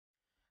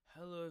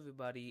Hello,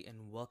 everybody,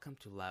 and welcome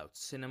to Loud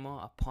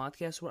Cinema, a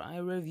podcast where I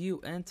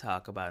review and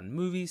talk about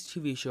movies,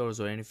 TV shows,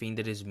 or anything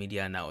that is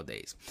media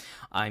nowadays.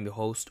 I'm your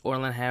host,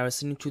 Orlan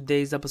Harris, and in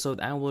today's episode,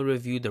 I will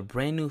review the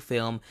brand new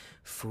film,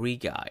 Free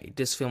Guy.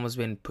 This film has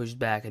been pushed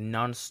back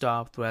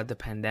non-stop throughout the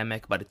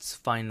pandemic, but it's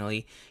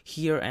finally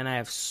here, and I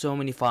have so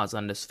many thoughts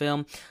on this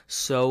film,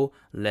 so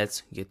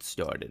let's get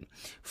started.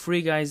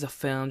 Free Guy is a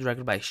film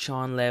directed by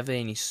Shawn Levy,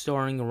 and is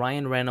starring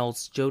Ryan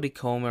Reynolds, Jodie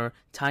Comer,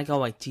 Taika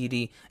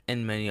Waititi,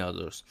 and many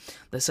others.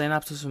 The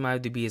synopsis from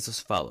IMDb is as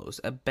follows.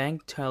 A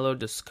bank teller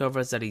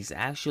discovers that he's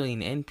actually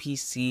an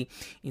NPC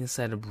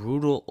inside a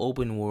brutal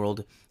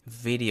open-world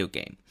video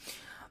game.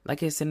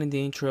 Like I said in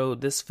the intro,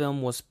 this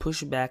film was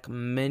pushed back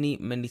many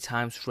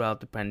times throughout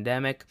the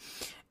pandemic,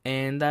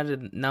 and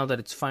now that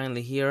it's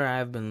finally here,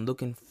 I've been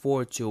looking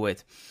forward to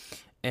it.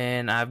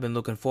 And I've been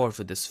looking forward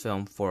to this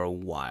film for a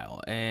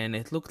while, and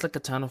it looked like a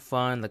ton of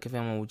fun, like a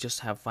film I would just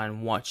have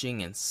fun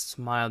watching and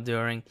smile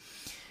during.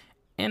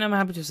 And I'm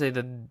happy to say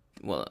that,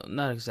 well,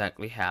 not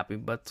exactly happy,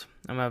 but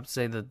I'm happy to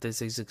say that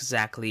this is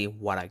exactly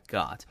what I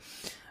got.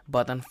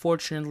 But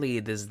unfortunately,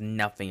 it is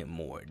nothing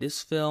more.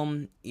 This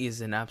film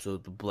is an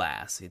absolute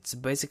blast. It's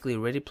basically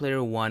Ready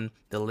Player One,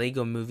 the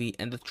Lego Movie,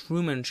 and the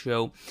Truman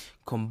Show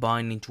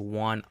combined into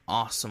one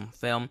awesome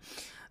film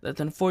that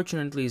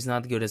unfortunately is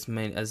not good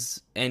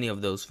as any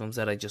of those films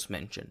that I just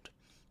mentioned.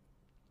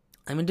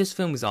 I mean, this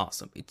film is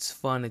awesome. It's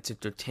fun, it's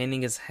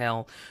entertaining as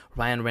hell.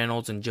 Ryan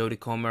Reynolds and Jodie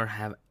Comer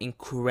have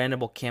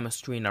incredible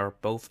chemistry and are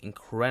both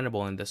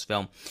incredible in this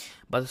film.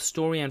 But the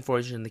story,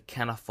 unfortunately,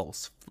 kind of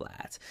falls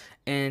flat.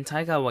 And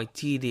Taika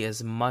Waititi,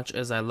 as much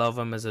as I love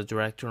him as a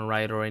director and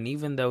writer, and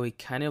even though he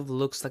kind of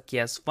looks like he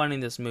has fun in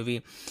this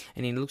movie,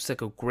 and he looks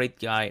like a great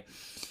guy,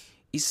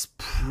 he's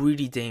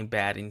pretty dang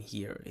bad in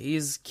here.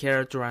 His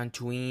character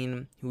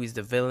Antoine, who is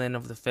the villain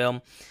of the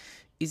film,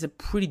 is a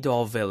pretty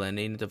dull villain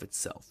in and of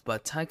itself,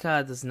 but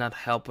Taika does not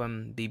help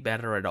him be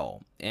better at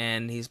all,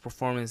 and his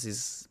performance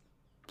is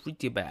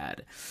pretty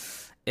bad.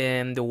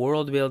 And the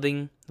world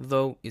building,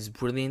 though, is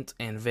brilliant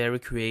and very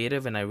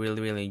creative, and I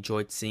really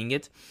enjoyed seeing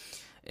it.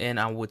 And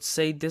I would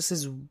say this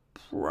is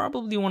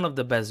probably one of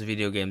the best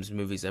video games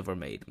movies ever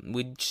made,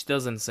 which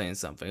doesn't say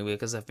something,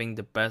 because I think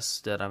the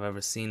best that I've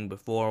ever seen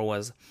before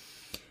was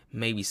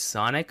maybe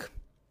Sonic,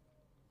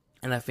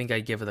 and I think I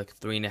give it like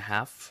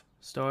 3.5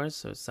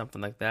 stars or something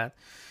like that.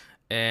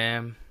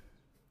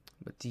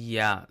 But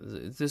yeah,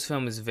 this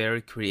film is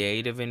very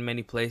creative in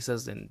many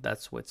places, and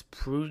that's what's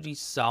pretty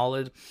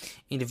solid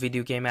in the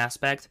video game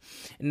aspect.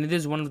 And it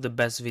is one of the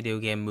best video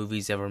game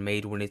movies ever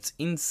made when it's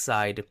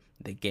inside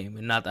the game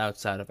and not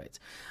outside of it.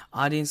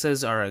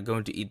 Audiences are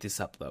going to eat this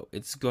up, though.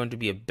 It's going to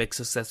be a big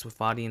success with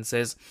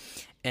audiences,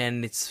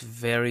 and it's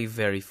very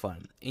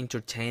fun,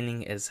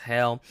 entertaining as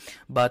hell.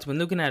 But when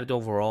looking at it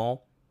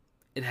overall,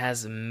 it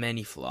has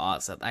many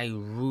flaws that I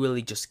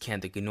really just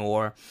can't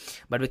ignore,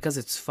 but because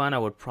it's fun, I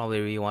would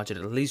probably rewatch it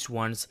at least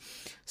once,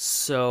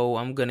 so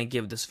I'm gonna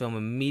give this film a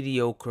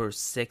mediocre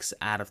 6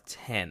 out of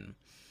 10.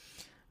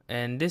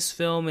 And this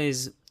film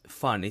is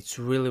fun. It's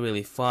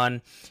really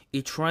fun.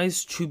 It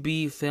tries to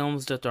be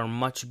films that are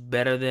much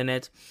better than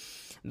it.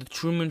 The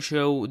Truman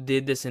Show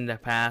did this in the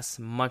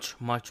past much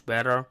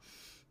better.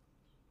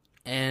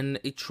 And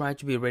it tried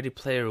to be Ready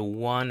Player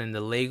One and the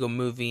Lego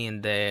Movie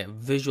and the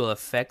visual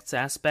effects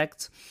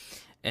aspect,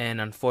 and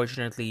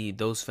unfortunately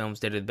those films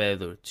did it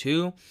better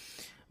too.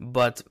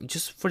 But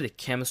just for the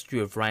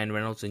chemistry of Ryan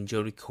Reynolds and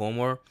Jodie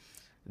Comer,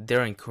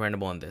 they're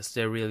incredible in this.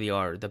 They really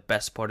are the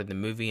best part of the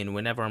movie, and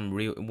whenever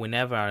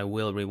I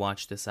will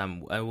rewatch this,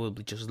 I will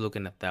be just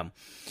looking at them.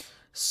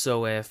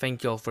 So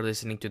thank you all for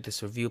listening to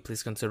this review.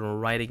 Please consider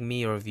writing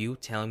me a review,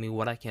 telling me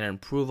what I can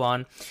improve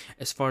on.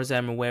 As far as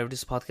I'm aware,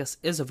 this podcast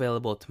is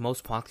available to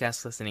most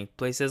podcast listening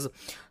places,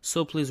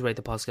 so please rate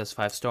the podcast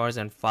 5 stars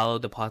and follow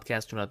the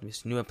podcast to not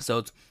miss new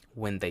episodes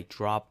when they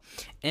drop,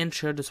 and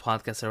share this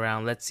podcast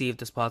around. Let's see if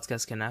this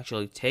podcast can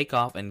actually take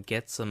off and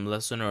get some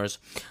listeners.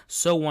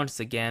 So once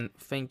again,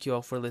 thank you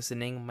all for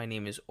listening. My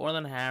name is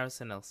Orlan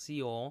Harris, and I'll see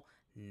you all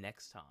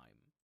next time.